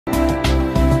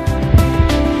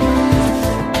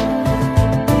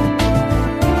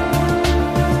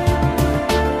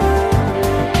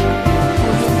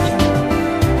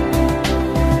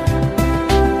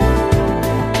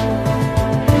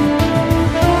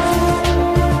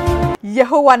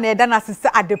Yehowa na eda na sese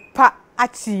adepa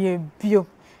achi bio.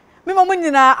 Me mamu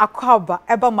nyina akwaba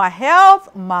eba my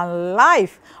health, my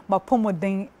life, my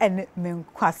pomoden and me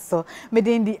nkwaso. Me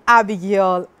den di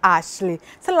Abigail Ashley.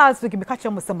 So last week me catch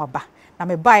you say maba. Na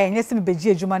me buy nyese me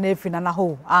beji adwuma na efi na na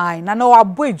ho. Ai na no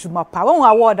abo adwuma pa. Won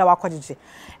award a wakwajeje.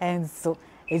 And so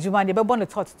adwuma de be born the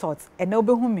thought and no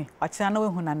be hu me. Ochina na we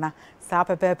hu nana. Sa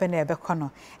pepepe na ebe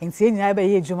kono. Enti enyina be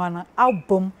ye adwuma no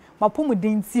album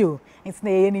mapomuden ti o. Enti na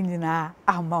ye ni nyina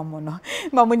amamo no.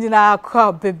 Mamu nyina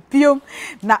akwa bebiom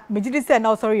na megidi se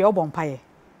na sorry yo bompaye.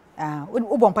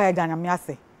 Wo bompaye dan nyame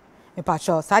ase. Me pa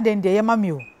cho sa den de ye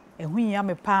mami o. Ehu ya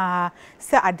me pa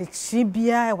se adekchi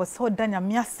bia e wo se odan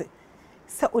nyame ase.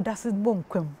 Se odase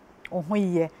bonkwam. Oho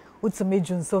ye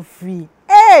utumejun so free.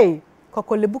 Hey!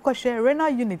 Kokolebu ko share renal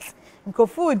unit. Nko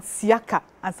food siaka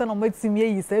ansa no matimi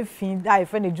yi se fi dai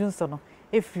fe ne junso no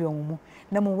efi omu.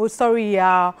 Na mo sorry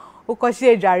ya ukoshi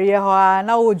edware ho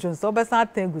na ojun so be san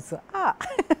atenguso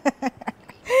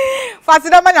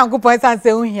fasida manyankopon san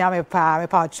se unhia me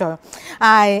pa cho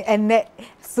ai ene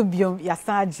subiom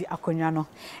yasaji akonwa no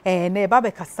na ba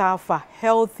be kasa fa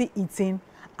healthy eating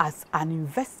as an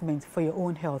investment for your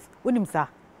own health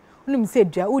unim se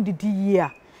dua udidi yi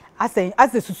a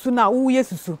ase susu na wo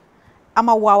yesusu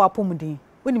ama wawa pomudin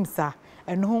unim sa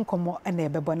eno ho nkomo na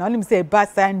ebebo na onim say ba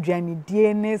sandwane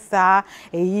die ne sa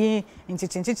eyi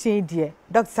nchichi die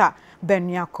Dr.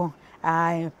 Benuako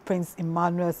Prince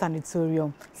Emmanuel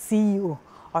Sanatorium CEO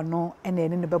ono ene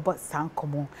ne bebo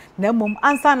sankomo na mom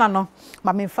ansa na no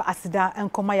ma memfa asida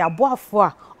enkomo ya boafo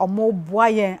a omo boa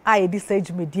yen a edi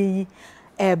sagumedie yi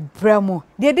bremo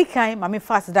de dikan ma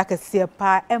memfa asida kese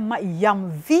pa ema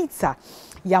yam vita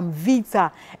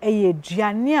eye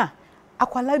duane a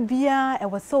akwala bia e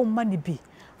wose o mani bi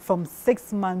from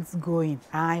 6 months going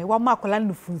wa ma akwala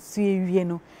nufunsu ewie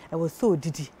no e wose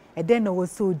odidi e den no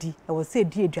wose odi e wose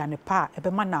edi aduane pa e be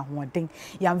ma na hoden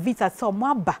yam vita so mo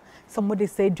aba so mo de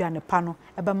say aduane pa no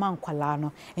e be ma nkwala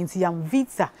no enti yam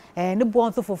vita ne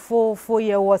bo so fofo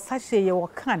ye wo sachet ye wo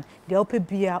kan de ope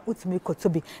bia utumi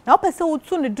kotobi na opese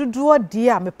utu ne duduo de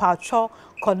a me pa cho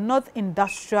North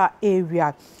Industrial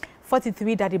Area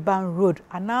 43 Dadiban Road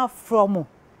ana from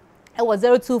it was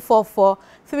 0244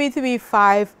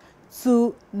 335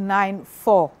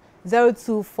 294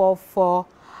 0244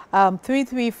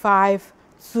 335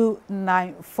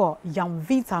 294 yam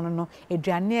vita no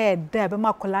eduane da be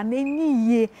makola na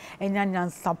enyiye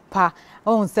enyanyan sapa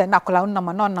on se nakola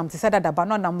nam te sada da ba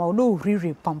no nam no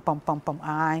riri pam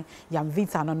ai yam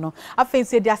vita no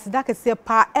afense dia sida kese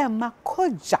pa ema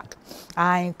kojak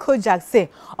say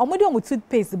omode omo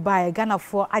toothpaste buy Ghana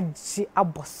for agi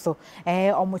aboso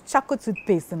omo chako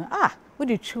toothpaste no we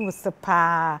dey choose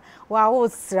pa wa wo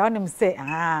sre onim say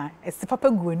esi papa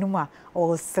guanum a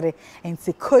o sre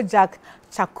enti kojak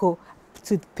chako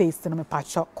toothpaste no me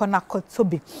pacho kona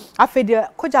kotobi afede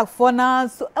kojak for na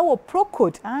so e wo pro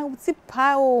code uti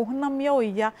pa o honam ya o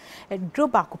ya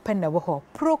droba ko pen na wo ho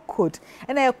pro code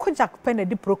na kojak pen na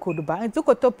di pro code ba enti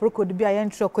koto pro code bi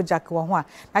ayen tro kojak wo ho a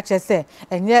na che se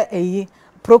enye eyi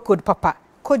pro code papa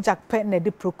kojak pen na di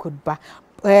pro code ba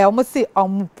omo say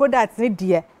product ni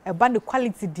de e ba the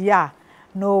quality dia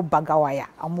no bagawaya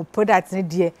omo product ni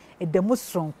de e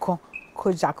demonstronko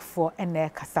kojak for ene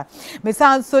kasa me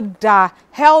sound so da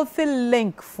healthy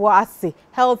link for us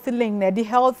healthy link na the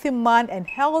healthy man and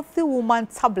healthy woman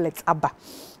tablets aba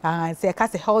say ka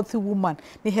say healthy woman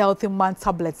the healthy man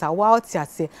tablets are wow tia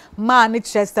say man it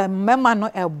just mema no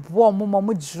ebo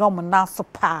mo drum na so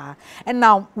pa and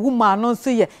now woman no so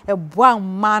ye ebo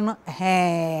man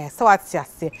so what tia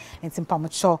say enti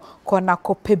mpamocho kona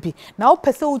kopebi na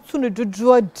opese utu no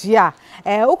duduo dia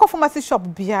uko pharmacy shop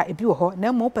bia ebi wo ho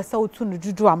na mo opese utu no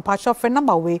duduo ampa shop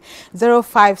number we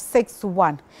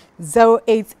 0561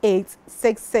 088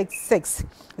 666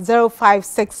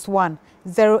 0561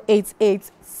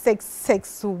 088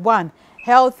 661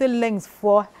 healthy links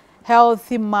for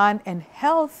healthy man and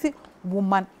healthy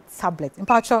woman tablet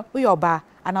mpacho uyoba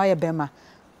ana bema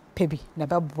pebi na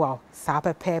beboa sa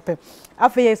pepe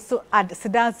afi so ad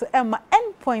sedanso emma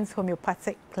endpoints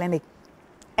homeopathic clinic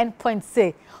endpoint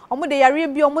say omo de yare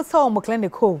bi omo sa omo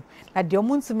clinic ho na de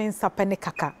omo ntumi nsape ne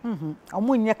kaka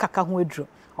omo nye kaka ho aduro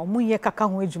omunye kaka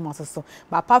ho ejuma so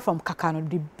but apart from kaka no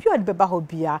the build beba ho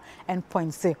bia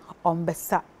endpoint say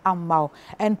ombesa amao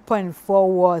endpoint 4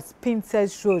 was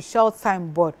Pinterest Road Shell Time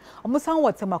Board omusan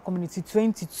Watema Community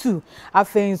 22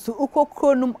 afensu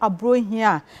ukokronum abro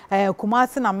hia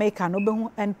Kumasi na America no be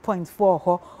hu endpoint 4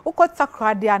 ho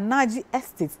ukota dia Naji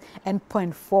Estate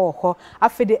endpoint 4 ho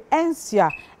afede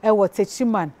ensia ewo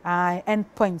Techiman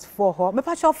endpoint 4 ho me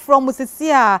patch from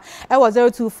musisia ewo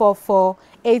 0244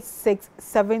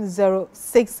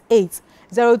 867068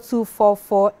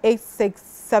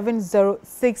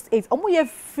 0244867068. Omo ye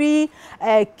free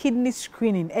kidney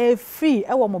screening free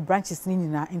e wo mo branches ni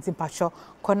nyina nti pacho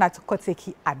connect ko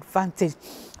take advantage.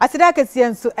 Asida kesi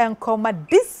enso enkoma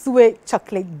this way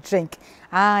chocolate drink.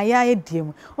 Ya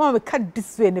ediem. Wo me ka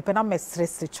this way ne pena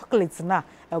mesrese chocolate na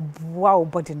wow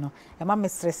body no. E ma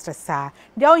mesrese sa.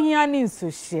 Dia ohia ni nso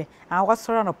hye.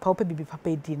 Wasoro no papa bibi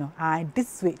papa di no.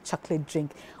 This way chocolate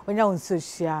drink. Onya nso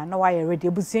hye na wa ye ready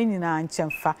ebusu nyina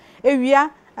nchemfa. Ewia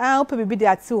opa bibi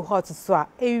dey too hot so a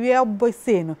ewia boy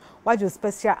say no wajo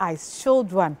special ice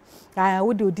chilled one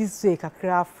we do this way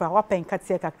kakra afra wa pen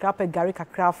katia kakra pe gari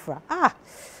kakra afra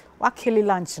wa kill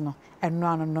lunch no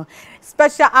no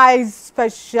special ice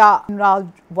special mineral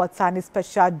water and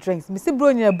special drinks me see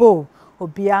bro nya bowl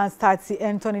obia start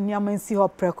Anthony Niaman si ho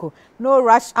preko no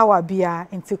rush hour bia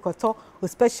into koto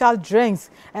with special drinks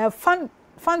fun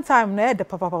time na the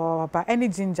papa any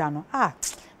ginger no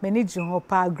many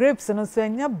pa grapes no so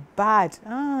nya bad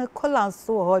cola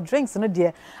so drinks no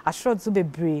there assured to be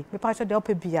brave me pa sure dey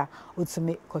ope bia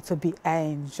otumi koto bi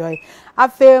enjoy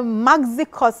afa Maxi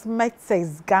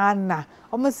Cosmetics Ghana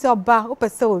almost oba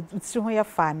opese otiri ho ye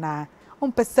fa na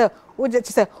ompese oje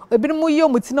chi se ebinum ye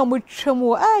omuti na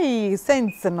omutwam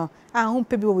sense no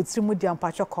hompe bi otiri mu dia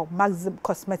pa sure Maxi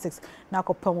Cosmetics na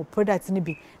kopam product ni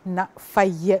bi na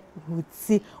faye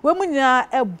huti we munya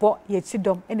ebo ye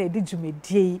chidom na edi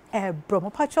dwumedie ebro mo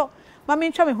pa sure mama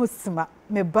ntwa me ho sima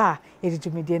me ba edi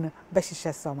dwumedie no be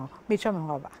hihye sama me twa me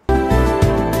ho ba.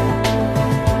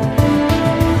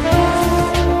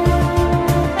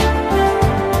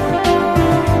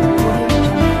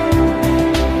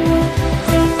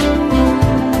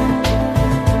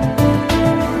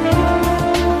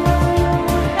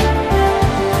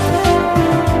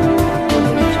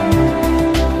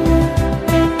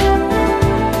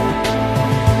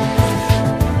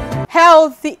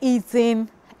 Healthy eating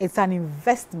is an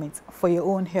investment for your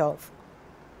own health.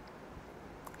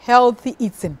 Healthy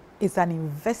eating is an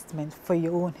investment for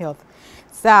your own health.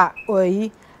 Sa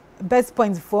best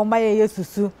point for my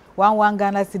susu 1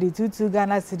 Ghana cedi 2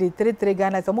 Ghana cedi 3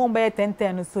 Ghana so mo buy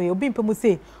 10 so you be pemu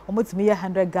say omotumi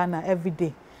 100 Ghana every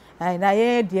day. Na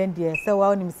ye die so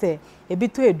wa onim say e bi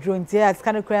to edro nti ya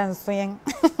scan kra nso yen.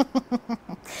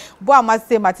 Bo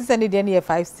amase mate send dey na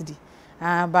 5 cedi.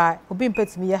 But obi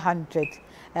mpet me 100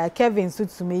 Kevin suit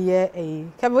to me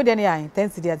Kevin dey na 10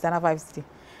 cedi at 5 cedi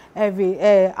every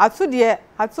atu dey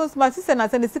atu smart say na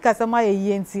send sika sama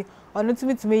ye nti onu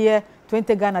tumi me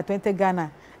 20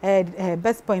 Ghana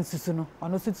best point susu no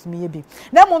onu suit me bi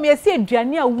na mom ye see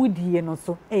aduane a wudie no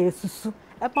so susu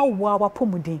e ma wa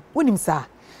pomuden wonim sa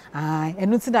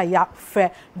enu ti da ya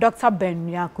fe Dr.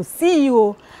 Benua ko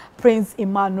CEO Prince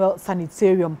Emmanuel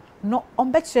Sanitarium no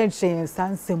on be chenchen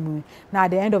sansemu na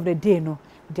at the end of the day no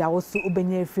they are also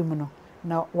obenye film no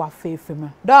na wa fe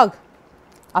film dog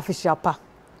official pa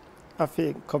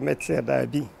afi committee da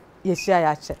bi ye share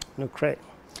ya che no crack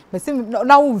me see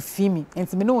na wo fi mi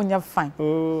enti me no wonya fine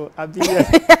abi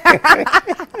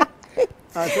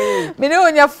me no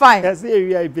wonya fine yes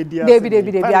area ibedia debi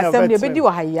asem de bedi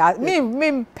wa haya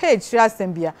me page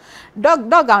asem bia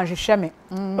dog anhwehwe me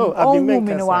abi me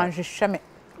no anhwehwe me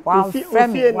one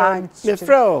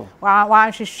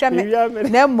me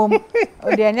na mom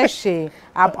o de anya hwe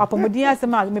apomodin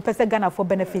asem a me pese Ghana for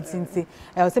benefits nti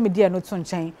o se me dia no to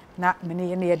nchen na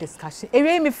me ne discussion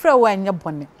ewe me frɛ wo anya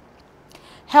bone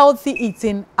healthy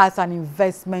eating as an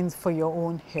investment for your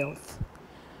own health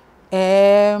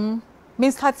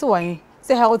means start one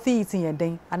say healthy eating your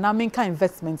day and now make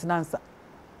investment na answer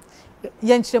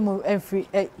yen chemu every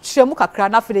chemu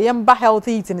kakra na fe yen ba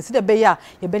healthy eating see the be ya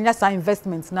ye benya sa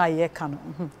investment na ye ka no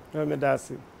me that's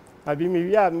it abi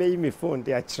me wi a me phone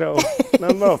dey akire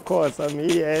number of course I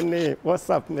me any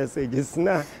WhatsApp messages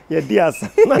na ye dias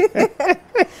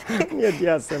ye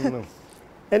dias no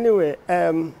anyway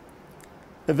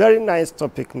a very nice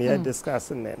topic we are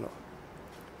discussing now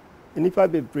nipa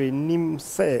bebre nim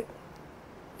say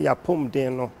ya pom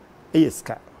den no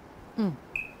eyeska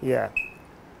yeah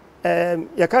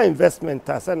ya ka investment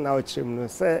as na o chim no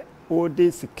say o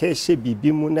de sika hye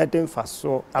bibi mu na den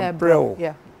faso abrel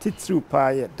titru pa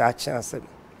ya da chance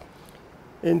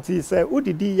enti say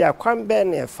udidi ya kwan be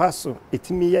na faso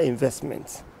etimi ya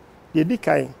investment de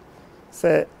dikai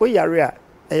say o yare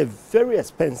a very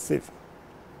expensive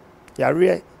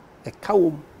yare e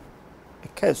kawom e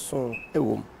kason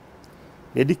ewom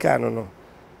de dikai no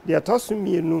de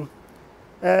atosumi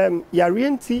yare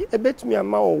enti ebetumi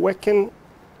ama o working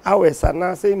hours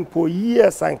and say for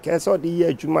years and case or the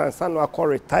year juma and san akọ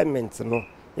retirement no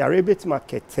yare betuma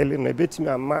ketele no betumi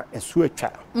ama esu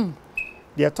atwa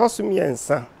de etosum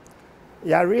yensa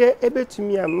yare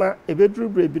ebetumi ama ebeduru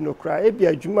brebi no kra ebi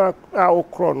adwuma a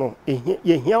okro no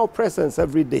ye hia presence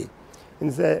every day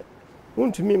nze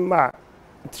untumi ma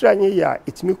tranye ya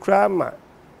itimi kra ma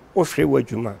ohwe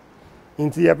wadwuma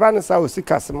nti yeba ne sa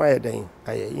osika sema yeden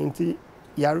aye nti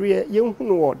yare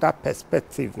yenhunu wo that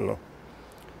perspective no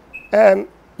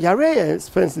yare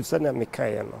expensive sana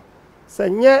mekaye no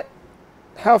sanye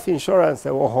health insurance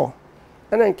wo ho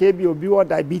ena nke bi obi wo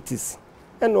diabetes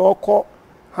ena okọ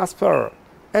hospital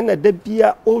ena da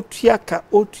bia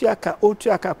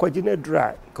otuaka kwagina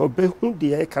dry ka obehu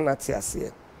de kanate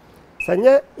ase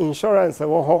sanye insurance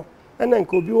wo ho ena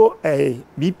nke obi wo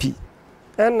BP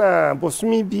ena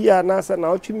bosumi bia na se na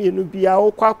otwemienu bia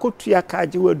okọ akotuaka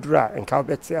agiwa dura nka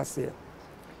obete ase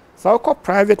so okọ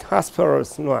private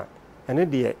hospitals no a ene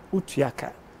de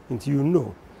utuaka nti you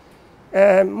know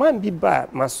man bi ba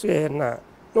masoe na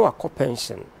no akọ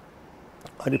pension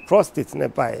or the prostate ne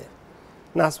bae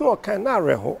na so kan na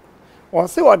reho o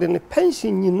se o de ne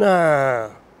pension nyina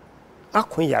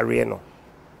akon yare no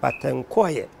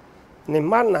batankoye ne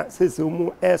mana sese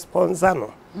mu sponsor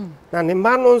no na ne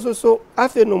mano nso so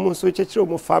afi no mu so chechiro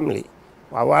mu family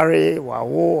waware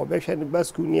wawo obehwe ne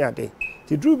basku ni ade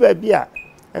ti dru ba bia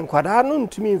enkwada no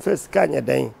ntumi mfasika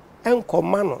nyeden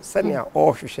enkoma no se ne a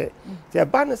ohwehwe ti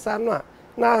eba ne sa no a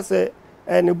na se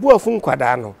ne buafu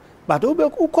nkwada no but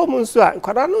obeku kom nso a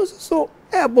nkwada no so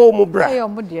ebo mu bra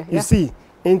you see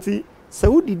enti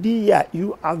Saudi dia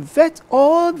you avert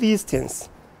all these things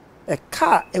a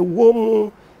car a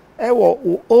woman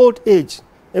ewo old age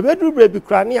ebedru brebi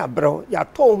kra ne abro ya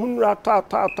to hunra ta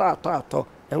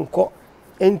enko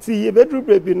enti ebedru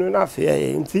brebi no na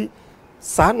fe enti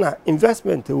sana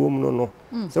investment wom no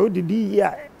Saudi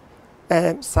dia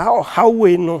sa o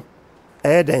highway no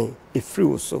eden e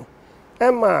free so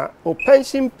ema o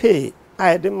pension pay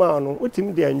I demand no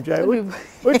utimi de enjoy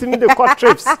utimi de court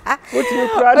trips utimi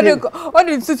kra o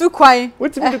de tutu kwan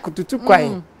utimi de tutu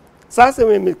kwan sase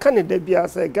we me Canada bia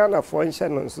say Ghana for nche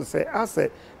no so say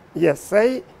ase yes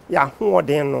say ya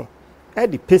hoden no e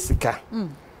de pesika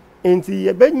enti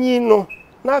ye banyi no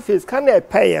na face kan e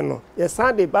pay no ye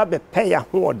san de ba be pay ya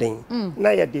hoden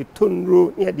na ye de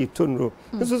tonro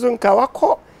so so nka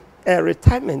wakọ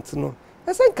retirement no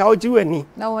esen ka ojiwani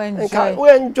na we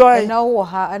enjoy na wo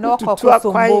ha na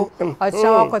okokosombo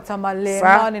acha wakotamale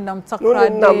na ni namtakra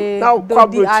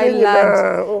de the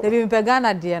island de bi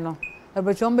mpegana de no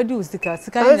ebechombe di usika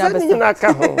sika ni abesa na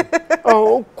ka ho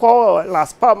oh call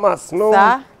Las Palmas no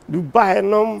Dubai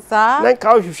no na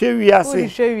ka ohwehwe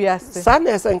wiase sa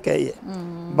na esen ka ye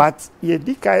but ye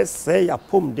dika say ya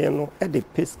pom de no e de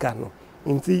pesca no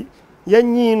nti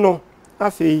yanyi no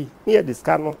afei ni ye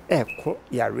diska no ko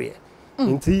yare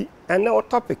nti and our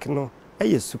topic no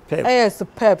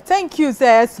superb thank you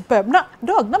sir superb na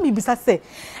dog na me bisa say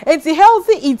it's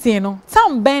healthy eating no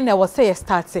some ben na was say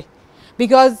start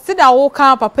because see that wo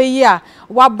kan papa yi a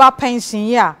waba pension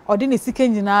yi a odi ne sika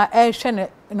nyina hwe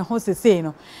ne ho sese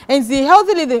no and the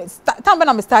healthy living time ben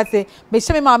na me start say be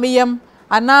hye me ma me yam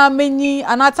ana menyi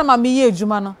ana tama me ye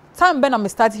adwuma no time ben na me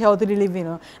start healthy living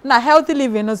no na healthy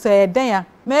living no say den ya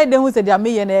me de hu say dia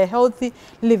me ye na healthy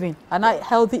living ana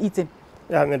healthy eating.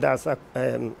 Yeah, me that's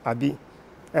abi.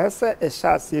 Ese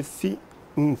eshase fi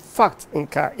in fact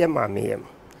nka ye mameyem.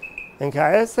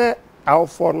 Nka ese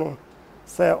awfo no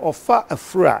se ofa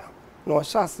afura na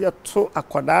oshase to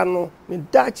akoda no ne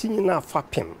dachi nyina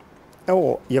fapem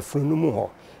ewo ye frunu mu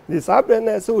ho. This happen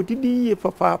na se odidi ye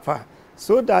papa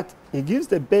so that it gives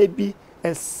the baby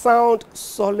a sound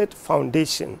solid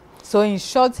foundation. So in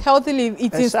short healthy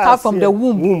eating start from the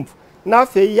womb. Na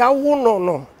fe yawo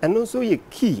no eno so ye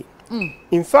key.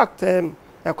 In fact,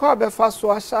 a call befa so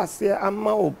ashase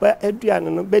ama oba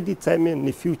aduane no be determine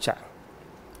the future.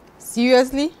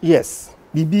 Seriously? Yes.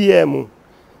 BBM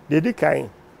de kan.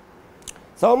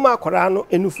 So ma kwara no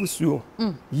enufusuo.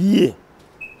 Ye.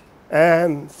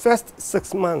 First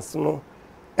 6 months no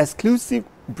exclusive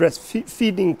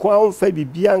breastfeeding kwa fa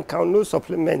bibia nka no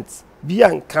supplements bia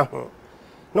nka ho.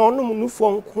 Na onum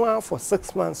nufo nko for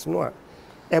 6 months no a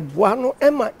eboa no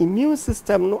ema immune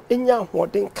system no enya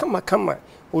hoden kama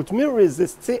otumi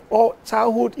resist all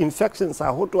childhood infections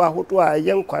ahodo a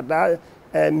yenkwada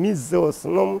measles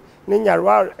no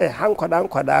nyarwa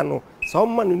hankwada no so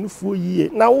ma no nufuo yie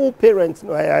na wo parent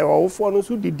no ayawofo no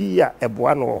so didi ya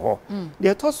eboa no ho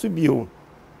de to so bio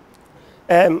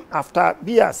after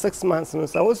bia 6 months no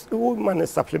so wo man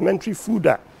supplementary food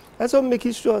so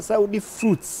making sure so the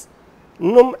fruits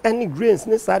nom any grains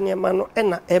ne sa ne ma no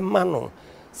ena ema no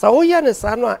sa wo ya ne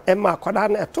sa no a ema akwada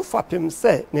na to fapem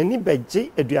se nani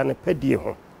beje aduane padie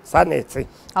ho sanete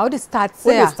how the start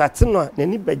say when start no na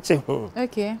ni beje ho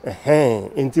okay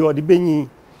enti odi benyi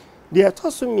de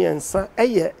etoso miensa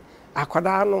eye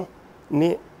akwada no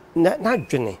ne na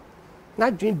dwene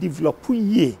develop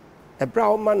yie ebra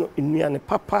o ma no enuane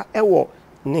papa ewo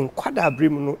ne nkwada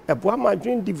abrem no eboa ma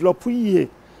dwene develop yie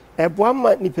eboa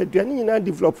ma nipaduane nyina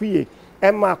develop yie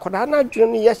ema akwada na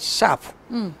dwene ye sharp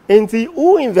enti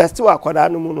who invest wa akwada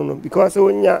no mu no because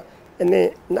onya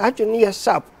ne na dwene ye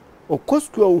sharp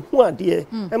okosku ohu ade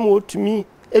ema otumi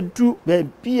edu ba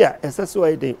bia eseso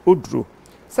ede oduro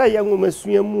sa ye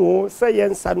nwomasuya mu o sa ye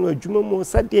nsa no adwuma mu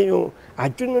sa de o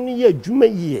adwene no ye adwuma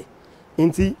yie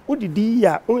enti udidi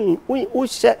ya o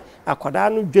hye akwada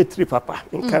no dwetri papa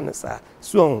nka ne sa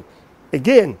so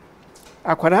again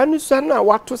akwada no so na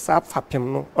wato sa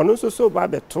fapem no ono so ba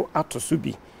beto atoso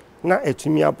bi na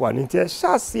etumi aboa nti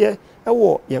hyase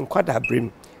ewo ye nkwada brem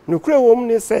no kure wom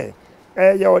ne se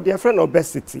ye o de friend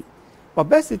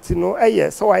obesity no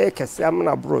eye so waye kese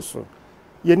amna broso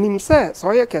ye nim se so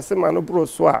waye kese ma no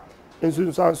broso a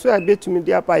nsunso ebetumi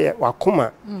de abaye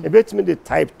wakoma ebetumi de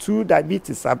type 2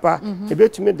 diabetes aba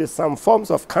ebetumi de some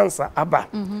forms of cancer aba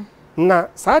na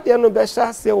saade no be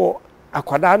hyase wo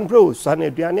akwada ndro so na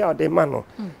aduane a de ma no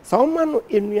sa o ma no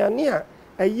enuane a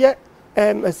eye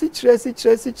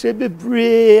asikyire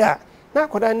bebre a na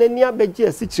akwada nani abeje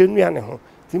asikyire nuane ho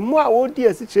ti mo a wo di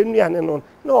asikyire nuane no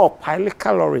na o pile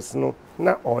calories no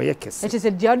na oye kese it is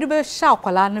a dia do be sha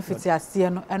akwala no fiti ase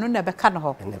no eno na be ka no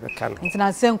ho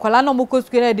ntina se akwala no mo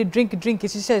koskure de drink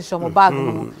hye mo bag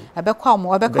no ebe kwa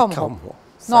mo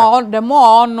no the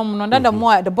more onum no the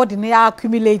more the body na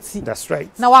accumulate that's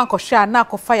right na wan ko hwa na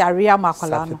ko fire area ma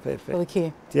akwala no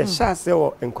okay tie sha se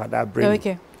wo enkwada brem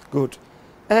okay good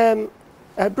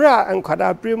ebra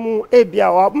enkwada brem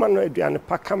ebia wa ma no aduane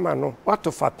pakama no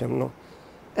wato fapem no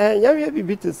yawe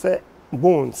bibi te say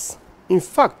bones in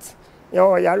fact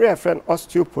your friend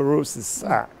osteoporosis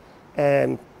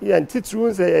yeah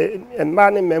titru say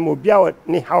man memo bia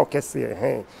ni how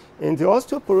kese in the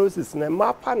osteoporosis na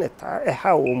mapa neta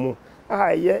ha wo mu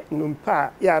ye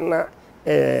numpa ya na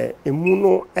emu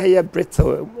no ye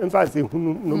brittle in fact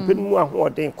hunu numpa mu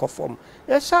ahoden kofom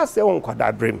ya sha se won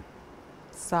kwada brem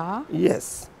sa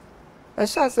yes ya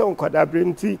sha se won kwada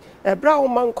brem ti ebra wo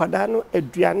man kwada no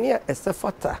aduane a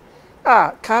esefata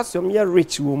calcium ye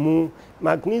rich wo mu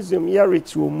magnesium ye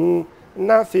rich wo mu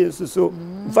na fe so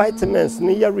vitamins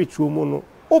ni ye rich wo mu no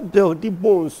o build the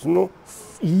bones no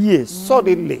ye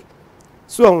solidly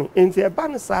so in the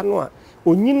banisa no a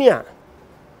onyini a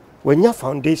wanya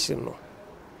foundation no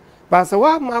ba se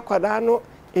wa ma akwada no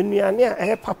enuane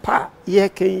a papa ye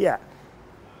kan ya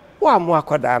wa mo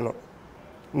akwada no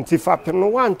nti fapem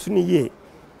no wanto ni ye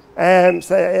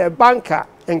say banker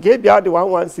nke bia de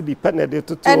 1 dependent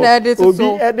to obi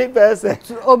edi person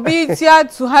obi tia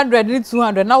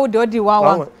 200 na wo de odi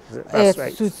 11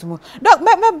 suit mu doc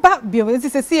me ba bi o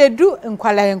se edu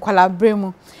nkwala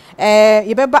bremu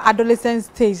ye beba adolescent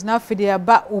stage na fide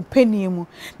ba opani mu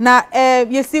na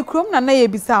yesi krom na ye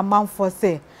bisa amanfo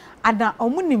se ada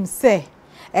omunim se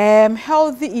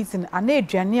healthy eating ana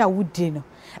aduane a wudi no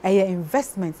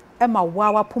investment ema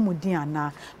wawa pomudin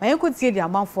ana ma yenkotie di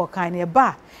amanfo kan ne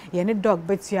ba ye ne dog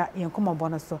betua yenkomo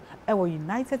bono so ewo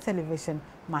United Television,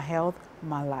 my health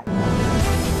my life.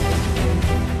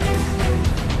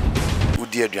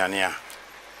 Udi aduane a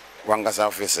wangasa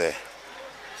ofese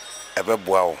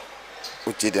ebeboa wo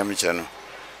uti dem che no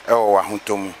ewo wa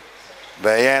hontom be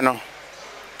ye no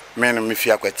me no me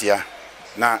fi akwatia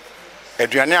na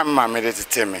aduane a mama me de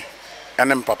tete me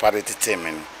ene mpapa de tete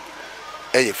me no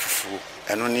eye fufu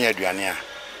eno ne aduane a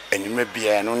enyume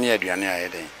bia eno ne aduane a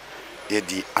yeden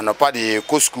yedi anopa de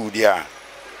ko school dia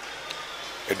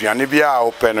aduane bia a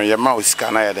open no ye ma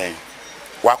osika na yeden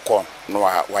wakọ no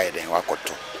wa yeden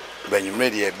wakoto benyume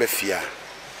de be fia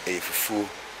eye fufu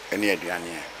ene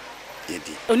aduane a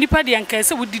yedi onipa de anka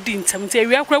se wudidi ntam te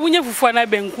awia kora wunya fufu na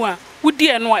benku a wudi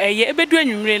eno a eye ebedu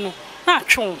anwumre no na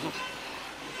atwe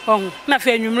ho na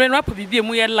fa anwumre no apa bibie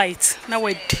mu ye light na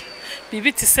wadi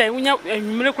bibi ti say wunya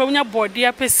anwumre kora wunya body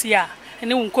apesi a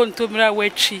ene wonkonto mira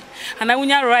wachi ana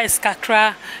wunya rice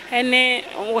kakra ene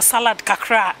wo salad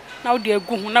kakra na wudi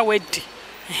agu ho na wadi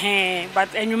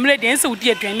but anwumre de ense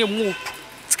wudi aduane mu otu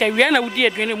tika awia na wudi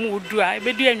aduane mu odu a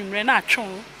ebedu anwumre na atwe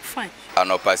ho fine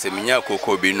anopa se minya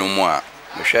koko bi no mu a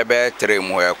mehwebe 3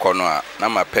 mu ekono a na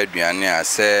mapaduane a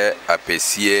se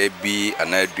apesie bi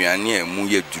ana aduane a mu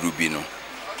ye duru bi no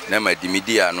na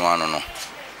madimidi ano no na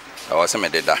wo se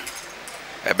mededa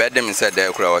ebede me se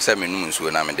da kura wo se menum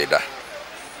nsuo na mededa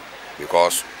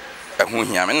because ehu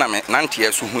hia me na me nante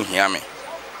yeso hu hia me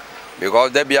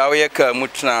because da bia wo ye ka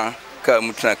mutna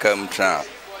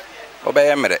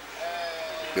obeye mere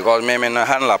because me na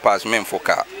handler pass me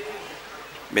foka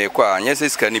me kwa nyese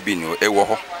skani bi no ewo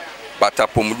ho but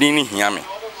apomudin ni hia me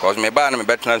because me ba na me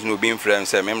betena no bi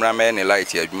influence me mra me ne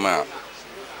light adwuma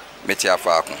me ti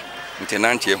afa ako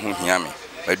ntenante ehu hia me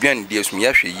aduan di esum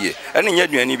ya hwe yie ene nya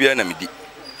aduan bi na me di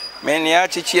me ne a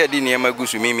chichi adi ne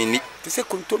magusu mimi ni te se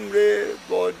kontomre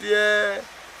bode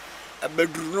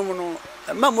abaduru no no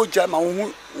ma moja ma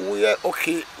wo ye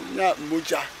okay na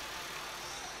moja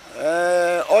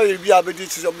oil bi abedi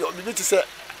ti se bi ti se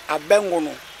abengo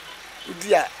no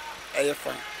udi a eye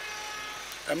fan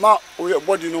ma o ye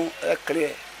body no e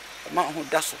clear ma ho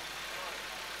daso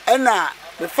ena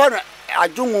me fa na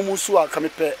adwonwo mu so a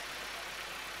kamepe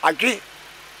adwe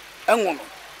enwo no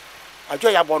adwo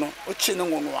ya bo no o chi ne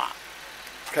nwo no a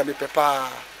kamepe pa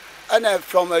ena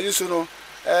from yusu no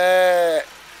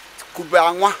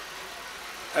kubanwa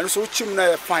eno so chim na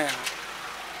ye fan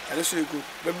a eno so egu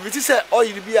be bi ti se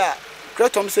oil bi a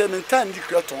kretom se me tan di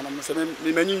kretom no se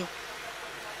me mani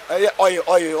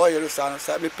oil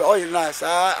sa me pe oil na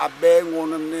sa abenwo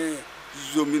no ne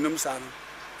zominum sa no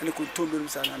ene kuntombum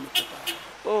sa na me pe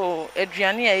oh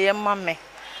aduane ye mame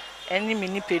eni me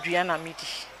ni pedua na me di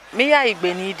me ya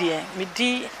igbeni di me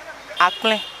di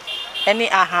aklen eni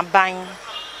ahaban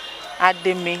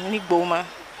ademe ni gboma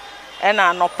ena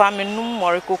anopa me num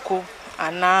morikoko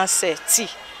ana se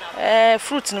tea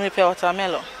fruit no me pe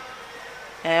watermelon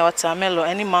watermelon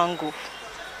eni mango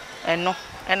eno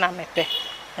ena me pe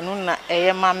eno na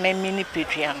eye mame me ni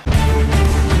pedua no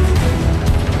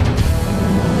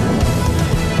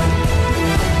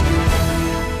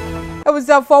was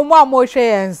a for one more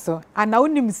share so and now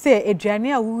him say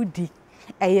aduane a wudi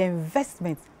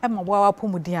investment e ma wa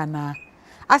pomudiana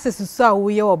access so a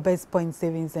we your best point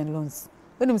savings and loans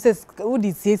when him says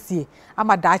wudi siesie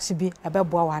ama dachi bi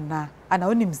ebeboa wana and now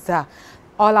him say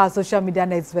all our social media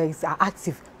networks are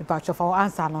active about your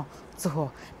answer no to her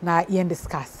na yen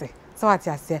discuss so what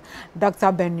you say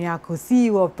Dr. Benuako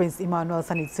CEO of Prince Emmanuel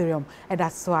Sanitarium and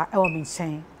that's why I want me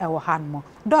chain I will hand more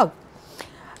dog.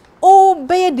 Oh,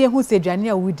 be de who say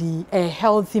Jania would a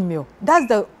healthy meal. That's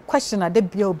the question at the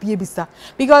BOBisa.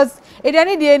 Because it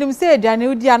any day him say Jania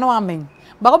would no amen.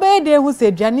 But be de who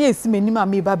say Jania is minima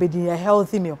me baby a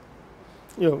healthy meal.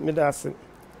 Yo, me that's it.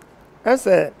 I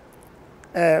say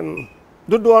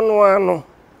do no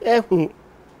ehu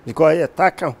because you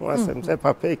taka ho asem say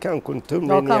papa kan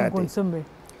kontomre ni ade.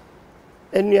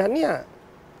 Enuane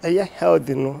a ye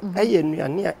healthy no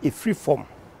enuane a free form.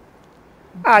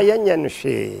 Yenye no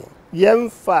hwe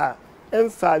yemfa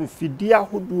mfidi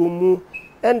ahodo mu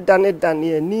endane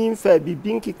ani mfa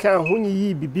bibi nkika ho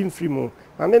nyi bibi mfiri mu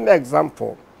ma me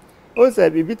example o say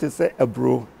bibi te say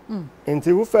abro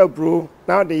enti wo fa abro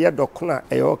na de ye dokona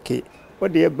e okay wo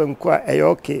de ye banku a e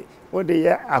okay wo de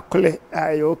ye akole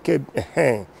e okay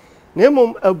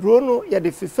nemom abro no ye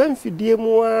de fefa mfidie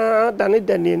mu a dane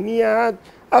ani a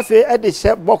afi e de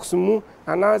share box mu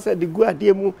ana say de gu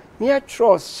ade mu near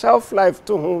trust shelf life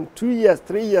to home 2 years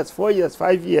 3 years 4 years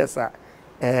 5 years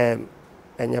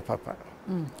enya papa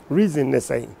reason ne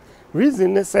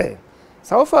say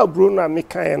so far bro na me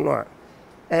kan no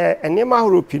a enema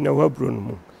horopi na wa bro no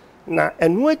mu na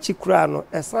enu achikura no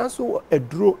esanso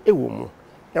aduro ewo mu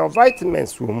e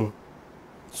vitamins wo mu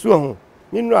so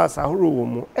minerals ahoro wo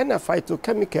mu ena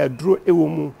phytochemical aduro ewo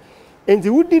mu enti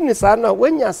wudi ni sana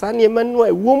wanya sana emanu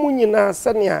ewo mu nyina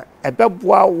sane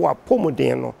ebeboa wa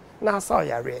pomuden no na asa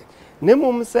yare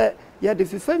nemum se ya de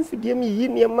fifan fidie mi yi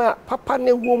niema papa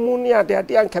ne wo mu ne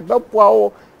ade anka beboa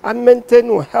wo a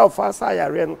maintain health asa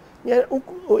yare no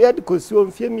ya de kosuo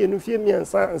mfie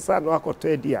miensa no akoto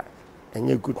adia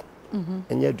enye good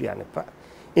enye aduane pa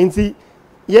enti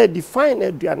ya define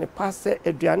aduane pa se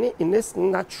aduane in its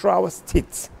natural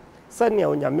state sane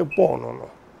onyame born no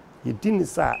ye dini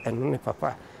sa eno ne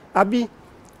papa abi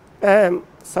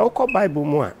sa uko bible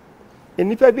mu a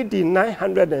enipa bi di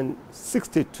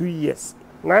 962 years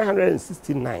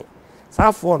 969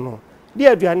 sa fo no di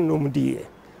aduane no mu di e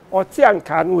oti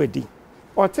anka no adi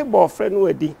oti bofre no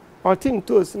adi oti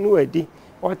ntos no adi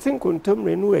oti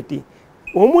nkontomre no adi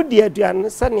omu di aduane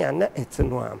sane na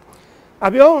etino am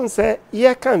abi on se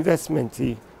ye ka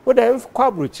investment wo da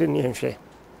kwa broche ne nhwe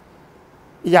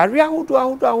yare ahodo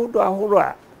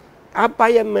a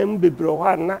abaye mem bebro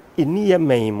ho na eniye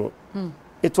memu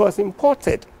it was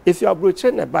imported if you are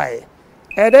broche na buy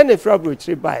and then if you are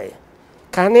broche buy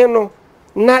kane no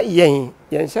na yen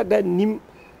shada nim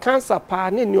cancer pa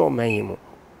ne ni omemu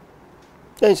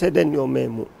yen shada ni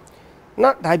omemu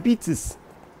na diabetes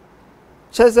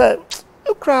chese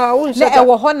ukra won shada na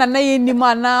ewo ho na yen ni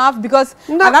na because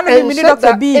another me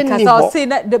Dr. B because I was saying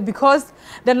that because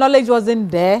the knowledge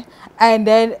wasn't there and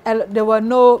then there were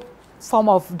no form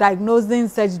of diagnosing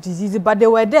such disease, but they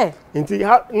were there.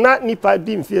 Not nipa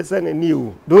dim fears and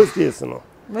new those days, no.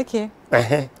 Okay.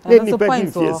 And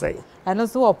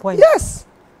also what point? Yes.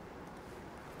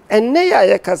 And near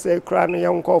Yaka crown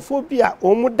young phobia,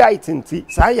 omu diet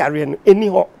sayarian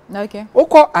anyhow. Okay.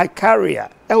 Oko I carrier,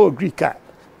 our Greeka.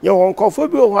 Your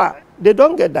oncophobia, they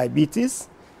don't get diabetes,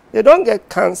 they don't get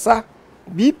cancer,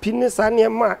 BP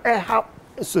Nisaniama, have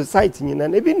society in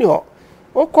an ebinio.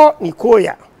 Oko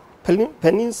Nicoya,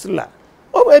 Peninsula,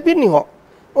 ebinio.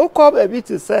 Oko baby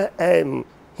to say,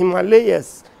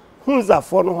 Himalayas, Hunza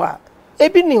Fonwa,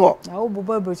 ebinio. Oh,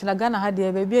 Bobo, Ghana had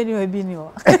the baby,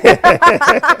 ebinio.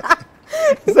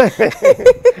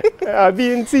 I've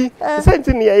been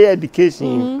sending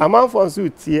education. I'm out for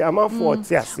suit, I'm out for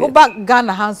tears. Go back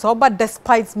Ghana hands, but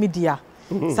despite media.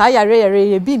 Saya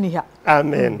been here.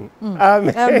 Amen.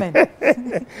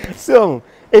 Amen. So,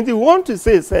 and you want to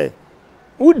say,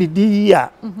 who did you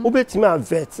obey me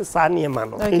vet, Sani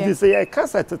Mano? And you say, I can't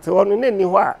set it on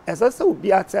anywhere, as I so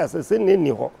be at as in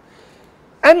anyhow.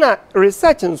 And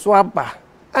research and swabba,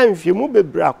 and if you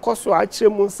move bra, coso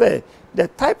actually say the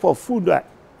type of food that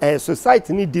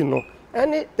society need to know,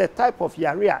 and the type of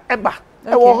area, eba.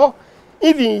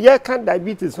 Even ye can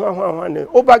diabetes one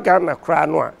over Ghana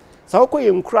cranoa. So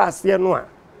you cross here no.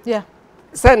 Yeah.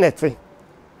 Senate.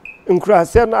 In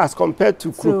cross as compared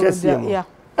to Crocasium. Yeah.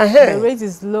 The rate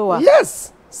is lower.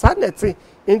 Yes. Sanity.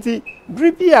 Inti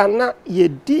Bribiana ye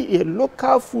di a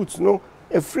local foods no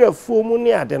a free of 4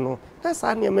 money adeno. That's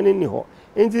any many ho.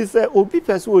 Inti say obi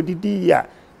person di ya.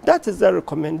 That is a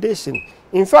recommendation.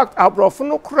 In fact,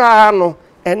 Abrofono crano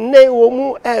and ne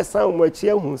womu some which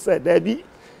who said there be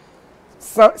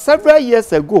several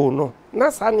years ago no.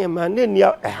 Nasani man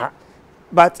near.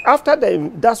 But after the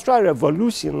Industrial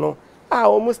Revolution, no, I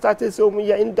almost started so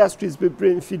many industries be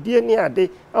brain feeding near day,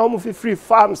 almost free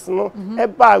farms, no, a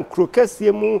bank,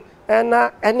 crocasium, and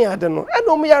any other no. I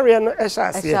know me area no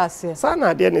eshasi. Sana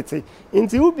identity.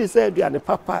 Into you be said,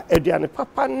 Ediane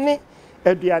Papa, ne,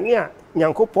 Ediania,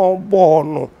 Yankopon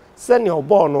born, no, senior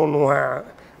born no.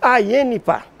 Ah,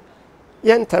 yenipa,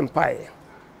 yen tempire,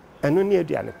 and no near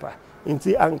Dianipa.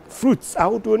 Into and fruits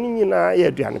out running in a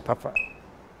Ediane Papa.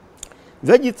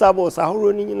 Vegetables are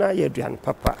running in a yedrian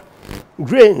papa.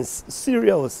 Grains,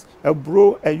 cereals, a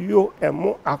bro, a yo, a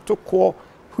mo, actocor,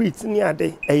 wheat near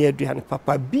day, a yedrian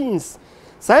papa. Beans,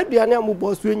 Sibiana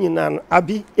mubos winning an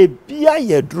abi, a bia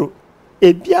yedro,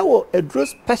 a bia a dro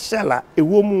special, a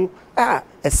woman, a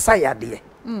saya dear.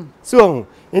 So,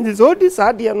 in this all this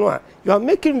idea, you are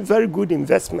making very good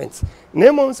investments.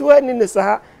 Names when in the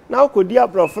Sahara, now could dear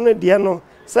brofone diano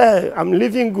say, I'm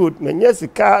living good,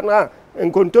 menyesika na.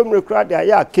 And contemporary crowd,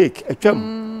 they cake, a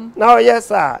chum. Now, yes,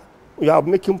 sir, you are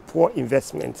making poor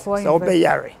investments. So,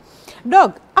 yari.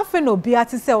 Dog, I feel no be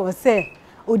to say, or say,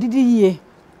 or did ye?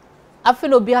 I feel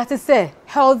no be to say,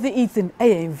 healthy eating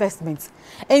a investment.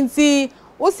 And see,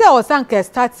 what say our son can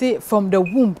start from the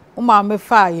womb, Umma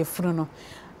fire fruno.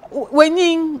 When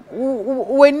you,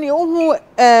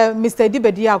 Mr.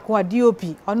 Dibedia,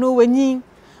 DOP, or no, when you,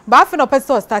 but I feel no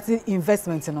person starting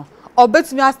investment, you know. Or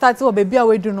bet me I start or baby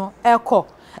away do no echo.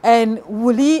 And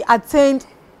will he attain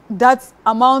that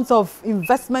amount of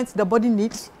investment the body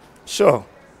needs? Sure.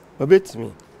 Bet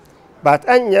me. But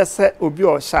and yes, obi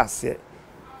or chassis.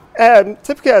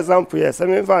 Typical example, yes, I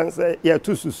mean fans say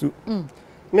two susu.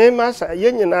 Me masha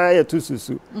yen na two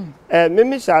susu.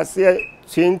 Me chassis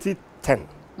 2010.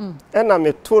 And I'm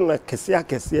a tone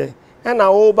kesia. And I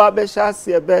over be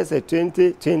chassis best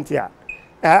 2020.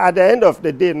 At the end of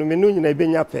the day, no menu in a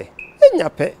benyape.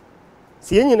 Yape.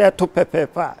 See any to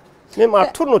pepa. Me ma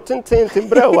to no ten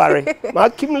worry. Ma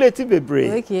accumulative be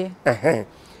brave. Okay.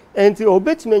 And the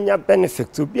obet me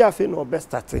benefit to be a fin or best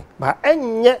starting. But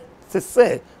and yet to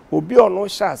say obi or no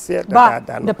shall say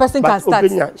that the person can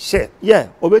start. Share. Yeah,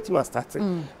 obet must start.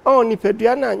 Oh ni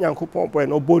peduana Yankopon boy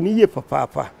no boni ye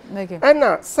papa. Okay. And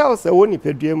now sells a woni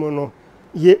peduemo no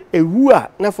ye a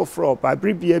wua na for froba,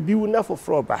 bribia bi na for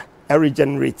froba, a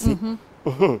regenerating.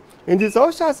 And this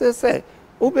also say,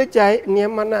 Obejai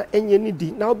Niamana enye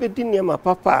nidi, now be dinema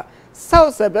papa.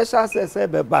 South Sebesha says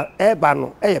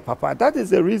ebano, papa. That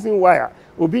is the reason why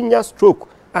Obinya stroke,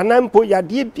 and I'm po ya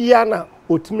di piana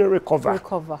ultimate recover.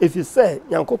 If you say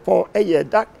Yankopon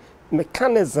that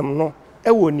mechanism no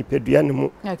ewo ni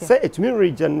peduano say it me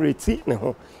regenerate ne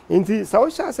ho. Inti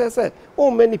Sausha says,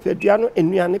 oh many peduano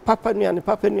enuane papa the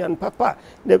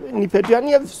ni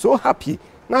peduano so happy.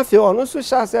 Now, if you also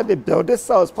shall say the build the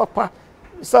cells, papa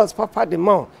the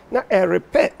mount. Now,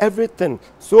 repair everything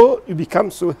so you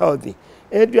become so healthy.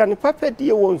 And papa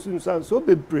dear won't soon so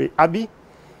be brave. Abi,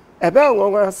 about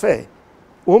one say,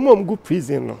 woman good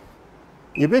prison.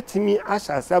 you betimi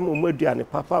asha sam omaduane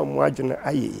papa mo adwene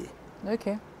ayeye.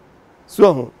 Okay.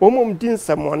 So omom din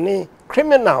samone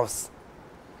criminals.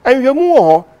 And you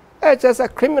more just a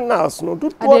criminals no do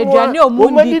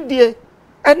omadi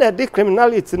and the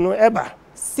criminality no ever.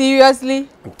 Seriously?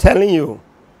 I'm telling you.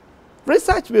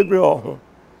 Research baby oh.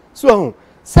 So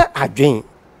say adwen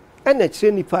and a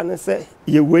trainee partner say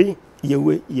ye way.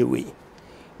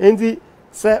 And the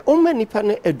say many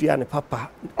partner eduane papa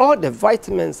all the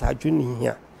vitamins are doing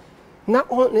here. Na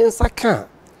on nsaka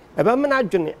eba me na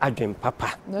adwen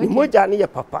papa ni moja ne ye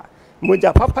papa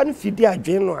moja papa no fidi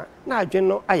adwen no na adwen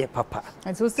no aye papa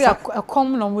and so say a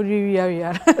come no mo ria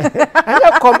aya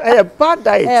come a bad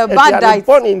diet bad diet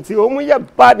born into omu ye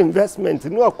bad investment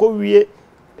no akowie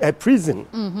a prison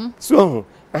so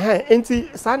enti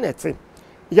sanete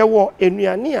ye wo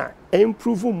enuane a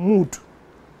improve mood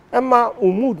ema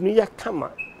mood no ye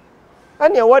kama.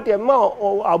 And what the amount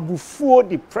of abufuo,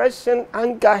 depression,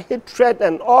 anger, hatred,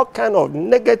 and all kind of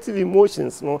negative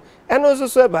emotions, no. And also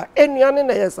so about anyone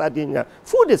yes,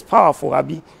 food is powerful,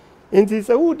 Abi. And this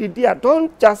who did it?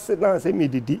 Don't just sit down and say me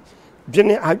did it.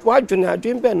 Jenny, I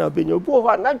dream Ben or Ben, your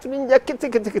boy, not doing your kitty,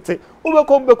 become, and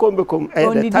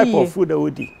the type of food I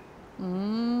would eat.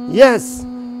 Yes.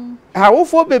 I will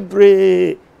for be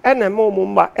brave and a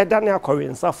moment, Edania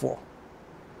Korean suffer.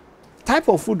 Type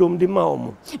of food the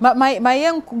mom. My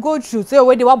young go through say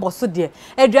where they were boss there.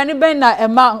 Adriani ben na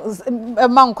emma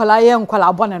nkola ye nkola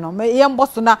abone no. Me ye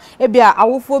boss na e bia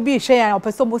awofo bi hwe yan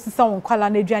opeso mo sisa nkola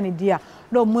na adriani dia.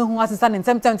 No mo hu asisa ne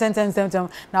tem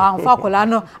na anfa kola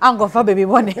no angofa baby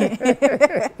bone.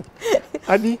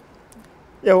 Adi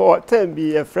ye what time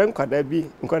be a friend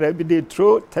kwada bi dey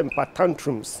throw temper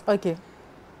tantrums. Okay.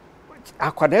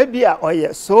 Akwada bi a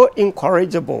oye so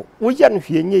incorrigible. Wo ya no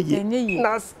hwe nye ye.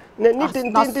 Na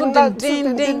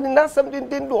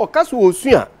something do okaso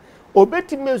osua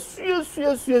obetime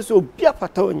sue so bia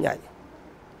pata onyai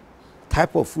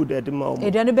type of food at the moment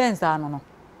edani benza no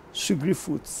sugary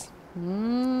foods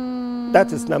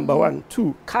that is number 1.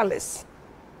 2 colors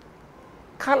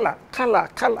color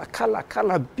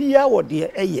bia wo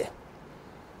de eye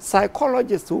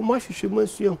psychologist wo ma hwehwe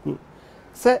masua hu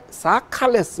say sa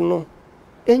colors no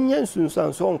enya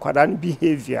nsunsan so nkwada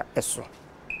behavior eso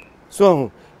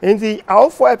so in the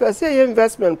for a say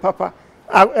investment papa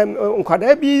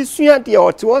nkwada bi sua de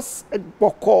o te was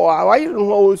boko awai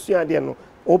no sua de no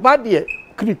oba de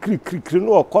kri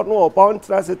no okọ no oba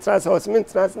trans or cement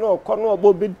trans no okọ no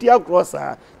oba be dia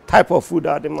grocer type of food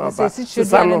at the maba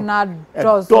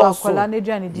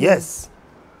yes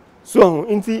so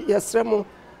in the yesremo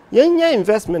yenya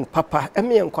investment papa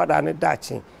eme nkwada ne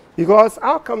dachi because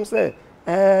how come say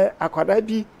akwada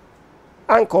bi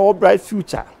anko bright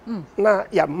future na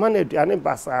ya man aduane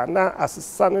basa na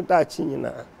asesa no da chi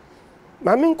nyina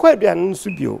ma me nkwa aduane nso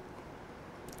bio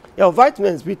your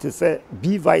vitamins be to say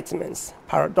B vitamins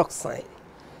paradoxine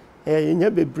yenya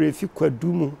bebre fi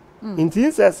kwadu mu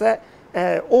intin say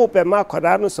o be ma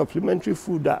kwada no supplementary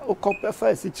food a o kope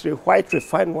fa sichire white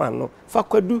refined one no fa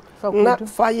kwadu na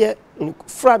fa ye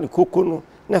fran koko no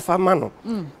na fa ma no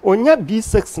onya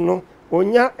B6 no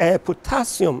onya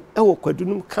potassium e wo kwadu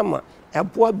num kama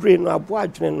aboa brain no aboa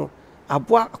adwene no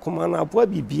aboa akoma no aboa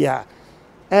bibia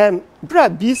bra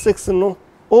B6 no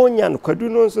onya no kwadu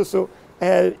no so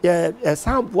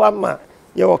san aboa ma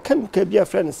ye wo chemical bi a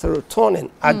friend serotonin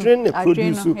adwene ne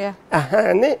produce ne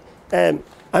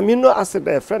amino acid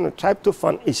a friend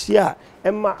tryptophan ehia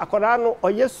emma akoda no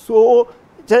oye so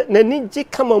nani ji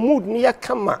kama mood ni ya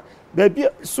kama baby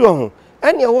so ho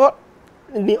ene wo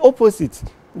ni opposite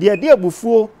the idea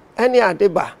bufuo ene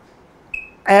adeba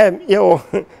yo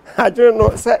I don't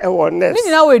know say awareness.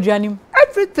 Meaning we aduanim.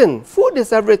 Everything. Food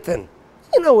is everything.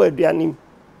 You know we aduanim.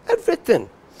 Everything.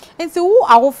 And so who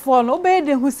awofo no be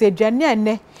de hu say aduane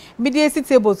ane me dey sit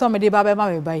table so me dey ba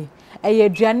me buy.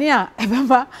 Aduane a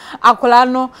ebema akola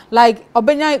no like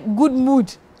obenya good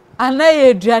mood. Ana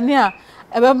aduane a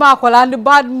ebema akola no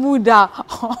bad mood a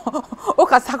o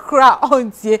kasakra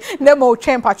ontie na mo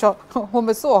twem pacho ho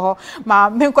me so ho ma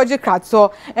me nkoje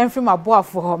krato enfri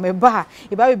maboafo ho me ba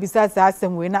e ba bebisa sa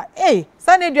asem we na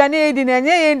sane aduane edi na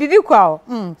enye ye ndidi kwa o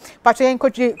pacho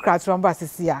nkoje krato mba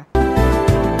sisi a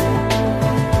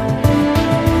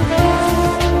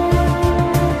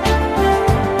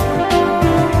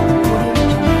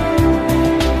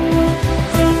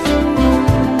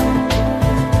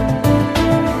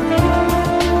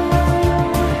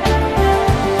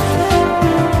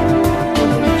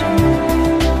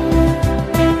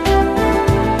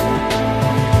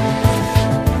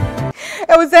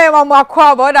from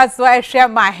Akwaba, that's why I share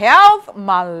my health,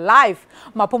 my life.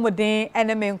 My pomodin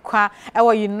enemy kwa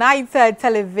ewa United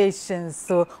Television.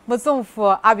 So most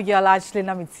for Abigail Ashley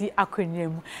Namiti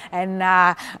acronym and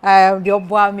the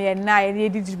obwa me and I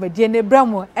did my DNA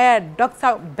Bramo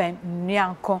Dr. Ben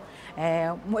Nyanko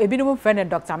a bit friend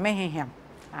Dr. Mehem.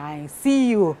 I see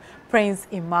you, Prince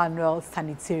Emmanuel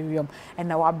Sanitarium,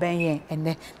 and our benye,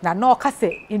 and na no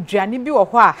kase in Johnny be or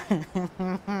wha.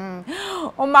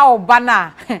 Oh, my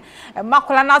banner, and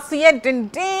Macolana see it ding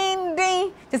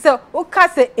ding. Just so, oh,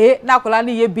 kase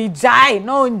Nacolani ye be jai,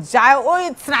 no jai, oh,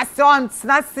 it's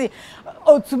nasty.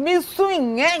 Oh, to me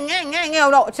swing,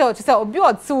 no church, so be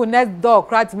or two next door,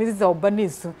 cried to Mrs.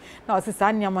 Albanese. Now, it's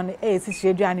a man, a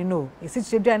situation, no, it's a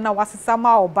situation now was a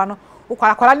summer or banner, oh,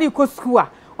 Colani co school.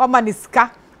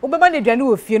 Maniska, Obama Janu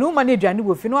with you, no money Janu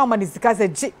with you, no Maniska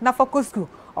said, Jit, na for school,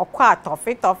 or quite of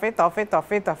it,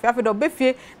 or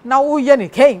Biffy, now Yanni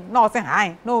came, nothing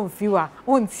high, no fewer,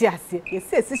 won't see us, you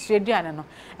say, Sister Diana,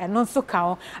 and non so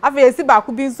cow. I've a siba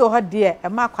could be so hot dear,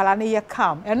 and Mark Colania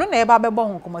calm, and no neighbor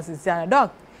bone come Sister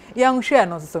dog, young share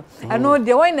no so. I know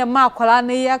the way the Mark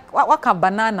Colania, what can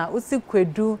banana, usi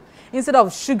do instead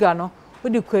of sugar no.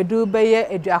 What do you do by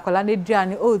a Acolani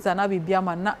Johnny Oats and Abby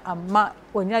Biama na ama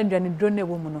when you're Johnny Drone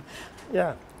woman?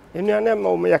 Yeah, in your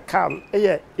name, may come,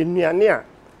 in your near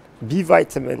B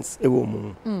vitamins, a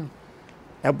woman.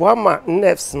 A boama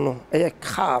nerves no, a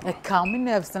calm,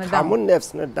 nerves and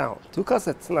nerves no down. Took us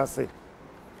at Snassi.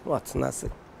 What's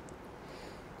Snassi?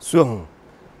 So,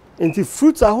 into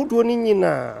fruits are holding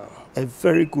now, a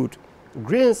very good.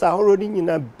 Grains are already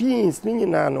in beans,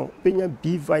 no,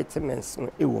 B vitamins, no,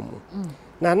 a woman.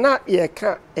 Na ye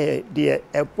ka de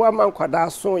eboaman kwada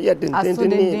so ye den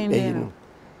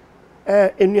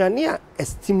enuane a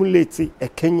stimulate a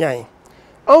kenyan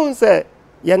on say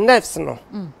ye nerves no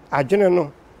adwene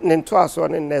no ne nto aso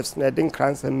ne nerves na den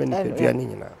kransa mani aduane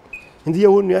nyina ndi ye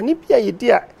onuane bia ye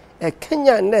dia a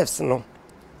kenyan nerves no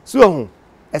so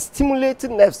a stimulate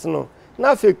nerves no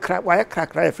na fe crack why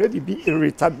crack be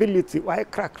irritability why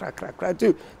crack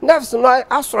do nerves no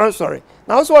sorry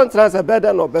now also one transfer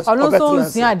better no best so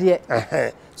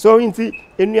inti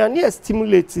enuane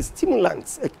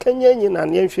stimulants a kenyan nyina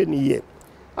ne nhwe ne ye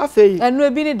afei enu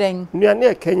ebi ni den nuane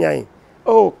a kenyan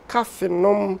oh cafe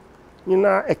nom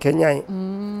nyina a kenyan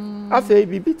afei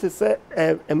bibi te se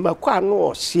makwa no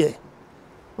o hye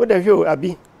wo da hwe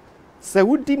abi se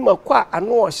wudi makwa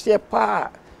ano o hye pa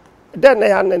then I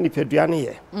am any peduane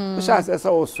ye. Which I says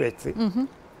all sweaty.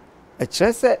 A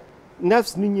chese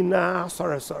nerves nina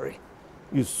sorry.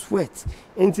 You sweat.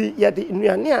 Inti yet the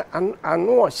nuania and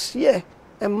no share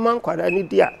a man quite any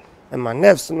dear. And my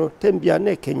nerves no tembia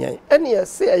Kenya. Any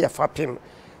say a fapim.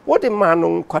 What a man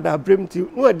on quada brim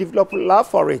to no develop love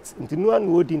for it. Into no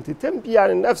one would into tembia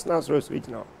and nerves now so sweet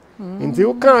now. Into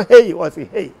you can't hey was a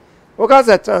hey. What can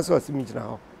that transfer to me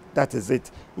now? That is it.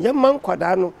 Young man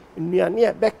quadano,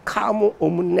 near be calm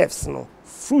nerves no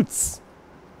fruits.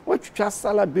 What you just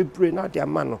salad be brain now their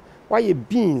mano. Why you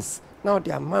beans now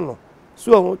their mano.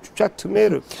 So I want to chat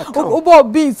tomato.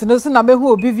 About beans, no son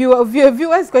who be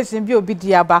viewers question be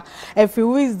diaba. If you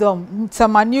wisdom,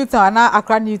 some Newtown,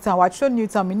 Accra Newtown, watch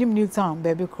Newtown, minim Newtown,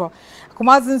 baby crow. Come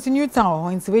out into Newtown,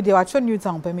 or into video, watch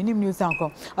Newtown, but minim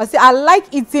Newtown. I say I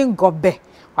like eating gobe.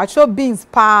 I show beans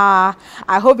pa.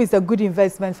 I hope it's a good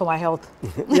investment for my health.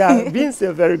 Yeah, beans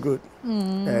are very good.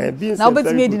 Beans now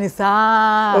but made in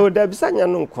a oh, the bisanya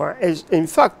no kwa. In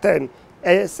fact, then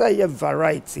I say a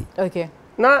variety. Okay.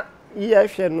 Now,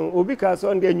 yes, no, because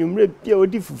on the number be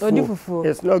odifufu.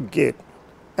 It's not good.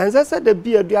 And that's the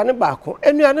beer the anabako.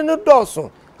 And you are no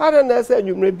dorsal. I don't know say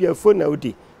you may be a phone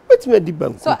odi. What's me the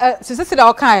bank? So, she said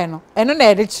our kind, and no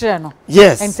edition.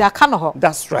 Yes, and I can't.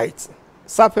 That's right.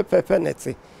 Sape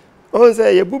peperneti. On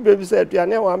say ye bu baby said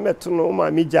aduane wa meto no ma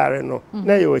mi jare no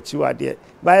na ye wachiwade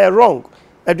by wrong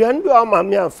aduane bi o ma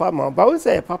mi amfa ma ba won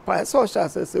say papa so sha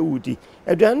say wudi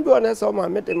aduane bi o na say o ma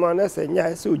me de ma na say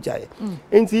nya say ojaye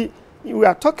enti we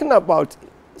are talking about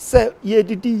say ye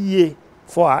didi ye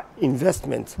for our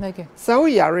investment. Okay. So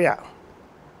we are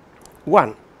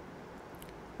one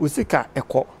usika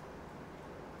eko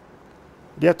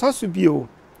de tosu bi o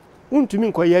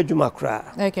untumi nkoye adwuma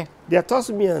kra. Okay. There toss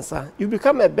me answer. You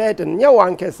become a burden. Ya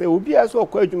one can say, "Obi aso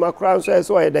kwa adwuma kra so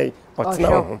eso edai." But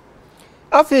now,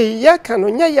 afi ya kanu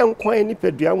nya ye nkwan ni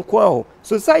pedua nkwan ho.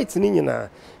 Society ni nyina.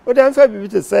 O dan fa bibi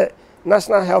te say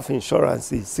national health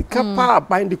insurance sika pa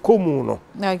bind the commune no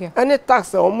okay any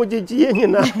tax omujiji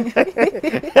nyina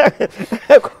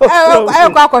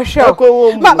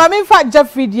but me fa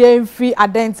Jeffrey the free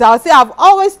identity I'll say I've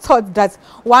always thought that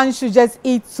one should just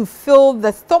eat to fill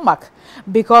the stomach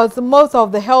because most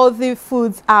of the healthy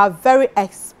foods are very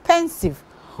expensive.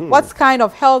 What kind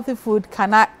of healthy food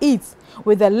can I eat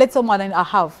with the little money I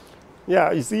have?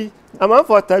 Yeah, you see, I'm on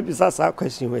for type is a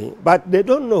question, but they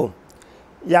don't know.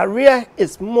 Yarea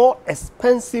is more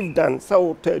expensive than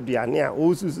South Diania,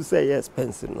 who say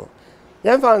expensive. No,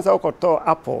 young fans are called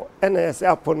apple, and I say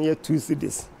upon your 2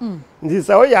 cities. This is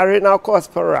how Yare now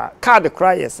cost per card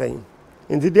cry saying.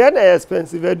 In the end,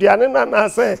 expensive. Diana, I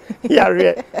say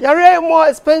Yare more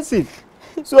expensive.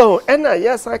 So, and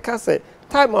yes, I can say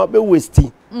time I'll be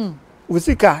wasting.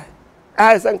 Usika,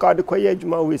 I think God the quiet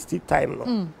you wasting time.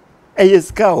 No, a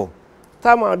yes cow.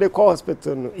 Time out the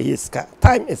hospital no is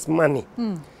time is money.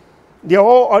 The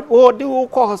all the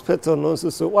call hospital no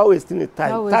so why wasting the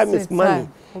time? Time is money.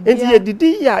 And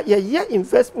the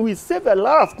investment we save a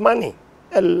lot of money.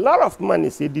 A lot of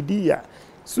money say the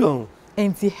so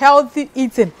and the healthy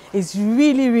eating is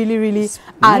really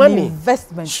an money.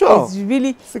 Investment. Sure. It's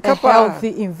really a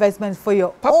healthy investment for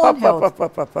your own health.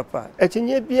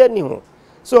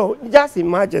 So just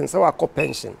imagine so our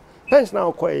pension. Pension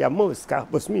now call ya moska,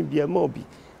 but me be a mobi.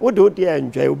 What do they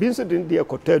enjoy? We been so didn't dear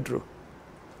cathedral.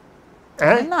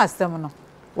 Eh? No, seminal.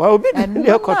 Well, be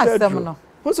dear cathedral.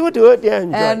 What's what do they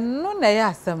enjoy? No,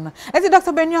 no, seminal. As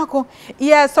Dr. Benyako,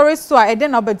 yeah, sorry, so I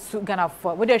didn't know about Gana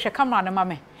for. Would you come on,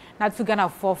 mamma? Not to Gana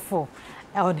for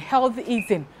on healthy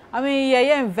eating. I mean,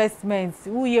 yeah, investments.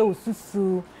 Who you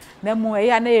susu? Nemo,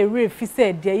 yeah, na reef. He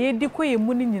said, yeah, decay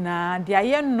money na,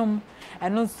 yeah, num.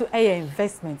 And also a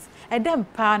investments. And then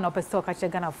pan up a stock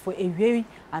at Gana for a very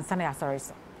and Sunday as sorry.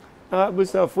 But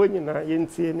so for you now, you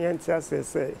see, and answer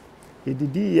say, it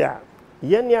did ya,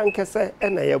 yen young cassa,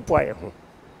 and a boy,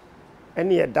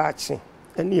 any a Dutch,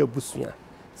 any a bushia.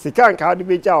 Sikan card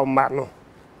be jow mano,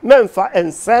 Memfa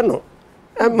and Sano,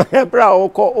 and my brow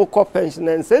or pension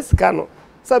and says cano,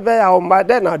 Sabay or my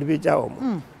den I'd be jow.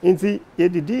 Indeed, ye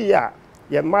did ya.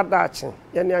 Your mother,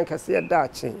 your young Cassia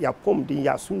Dutch, your pom de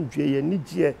ya soon jay and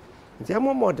nijay,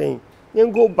 Jamo modern,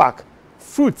 then go back.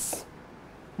 Fruits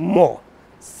more,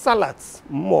 salads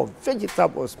more,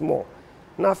 vegetables more,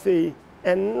 nothing,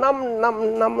 and num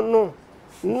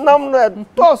no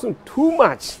doesn't too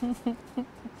much.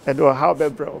 I don't have a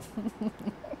bro.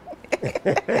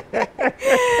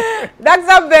 That's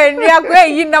a ben, we are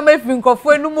going in number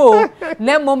for no more.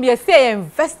 Lemon, you say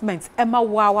investments, Emma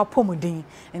Wawa Pomodin,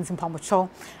 and some Pamocho.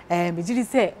 And we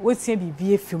say, what's your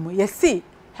be a film? You see,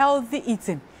 healthy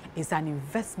eating is an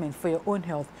investment for your own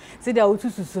health. Say there are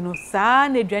two no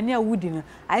san, a drania woodin.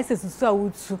 I say so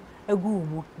wood to a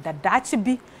goom, that Dachi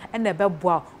be and a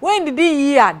bell. When did the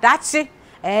year, Dachi?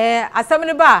 A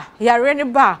summoning bar, here any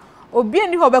bar. Obi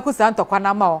ani hobeku santo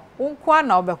kwana ma o nkwa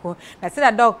na obeku na se da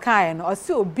dog kan no o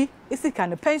se obi isika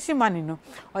no pension money no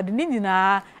o de ni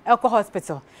nyina eko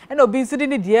hospital e na obi nso de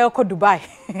ni de eko Dubai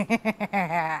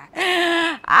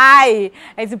ai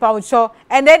enti paucho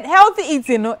and then healthy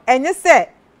eating no enye se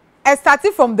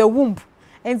starting from the womb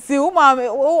enti woman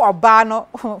wo oba no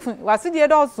wasidie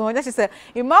do so onye se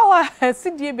ima wa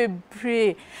sidie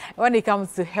bebre when it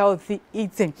comes to healthy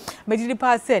eating medidi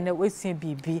pa say na wesia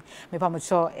bibi me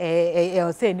pamocho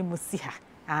say ni musiha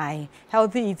ai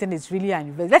healthy eating is really an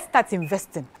investment. Let's start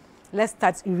investing. Let's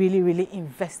start really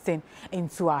investing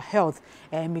into our health.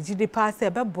 Medidi pa say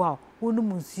beboa wonu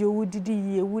musio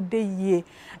wudidi ye wude ye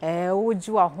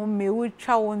woju ahome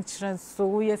wotwa won chire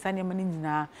so yes anema ni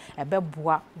nyina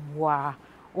beboa wa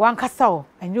wankasa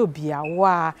enyo bia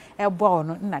wa eboa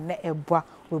ono na na eboa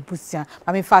webusia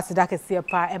mami fast that kese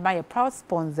pa e my proud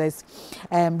sponsors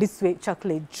this way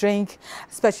chocolate drink,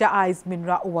 special ice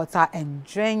mineral water and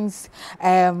drinks,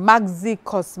 Maxi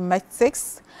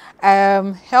Cosmetics,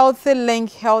 Healthy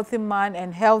Link, Healthy Man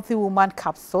and Healthy Woman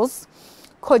capsules,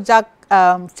 Kojak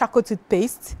charcoal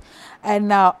toothpaste,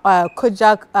 and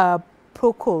Kojak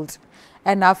Pro Cold,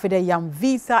 and after the Yam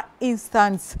Visa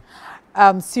instant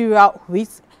cereal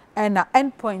wheat, and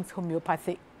Endpoint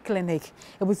homeopathic clinic.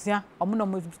 It was ya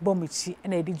omuno bomichi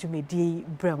and I did jumedi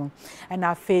brem. And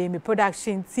our fame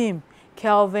production team,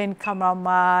 Kelvin,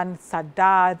 cameraman,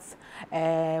 Sadat,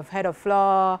 head of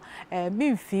floor,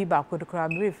 me feedback with the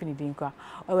crowd, me finishing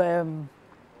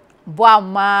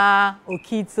Boama,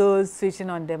 Okito switching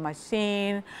on the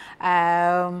machine,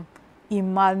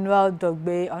 Emmanuel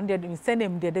Dogbe on the send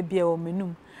him the beer or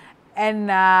menu, and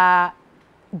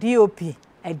DOP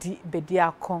Edi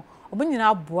Bediakon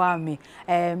obunyina boa me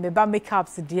me ba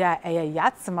makeups dia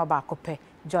yatsema ba kope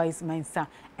Joyce Mensa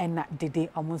and Dede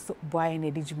almost boy and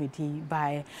Edijumedi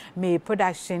by me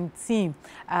production team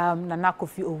Nana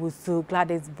Kofi Owusu,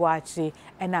 Gladys Boache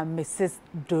and Mrs.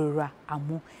 Dora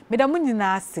Amu. Madam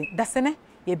Munina say, Dasene,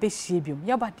 ye be shibium,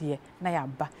 yaba dear,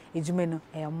 Nayaba, Ejumeno,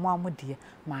 and Mamma dear,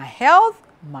 my health,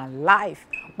 my life,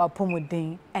 my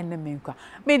pomodin and the Minka.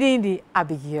 Medindi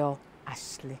Abigail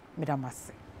Ashley, Madam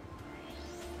Massey.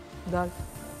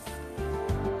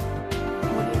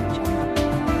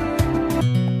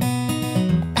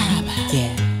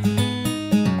 Yeah.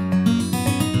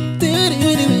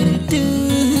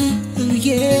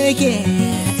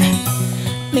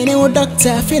 Many old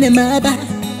doctor feeling my back.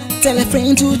 Tell a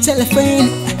friend to tell a friend.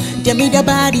 Get me the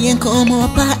body and come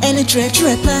up and a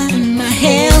trapper. My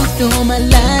health, all my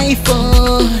life,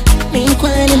 oh. Mean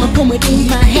quite in my pomodin.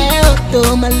 My health,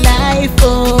 all my life,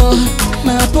 oh.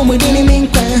 My pomodin, mean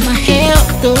quite. My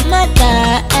health, all my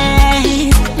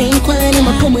life. Mean quite in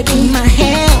my pomodin. My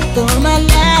health, all my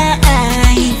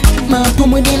life. My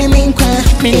pomodin, mean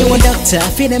quite. Many old doctor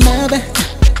feeling my back.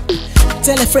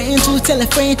 Tell a friend to tell a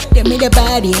friend. Get me the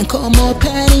body and come up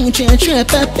and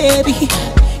trapper, baby.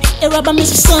 Rubber me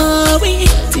sorry,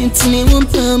 Tintini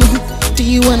won't come. Do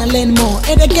you wanna learn more?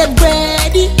 And I get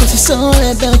ready, cause it's all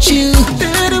about you.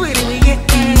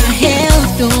 My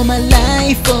health, all my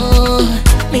life, oh.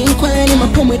 Mean quite in my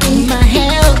pomodin. My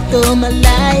health, all my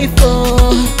life,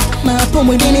 oh. My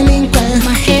pomodin, mean quite.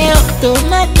 My health, all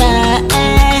my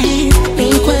life.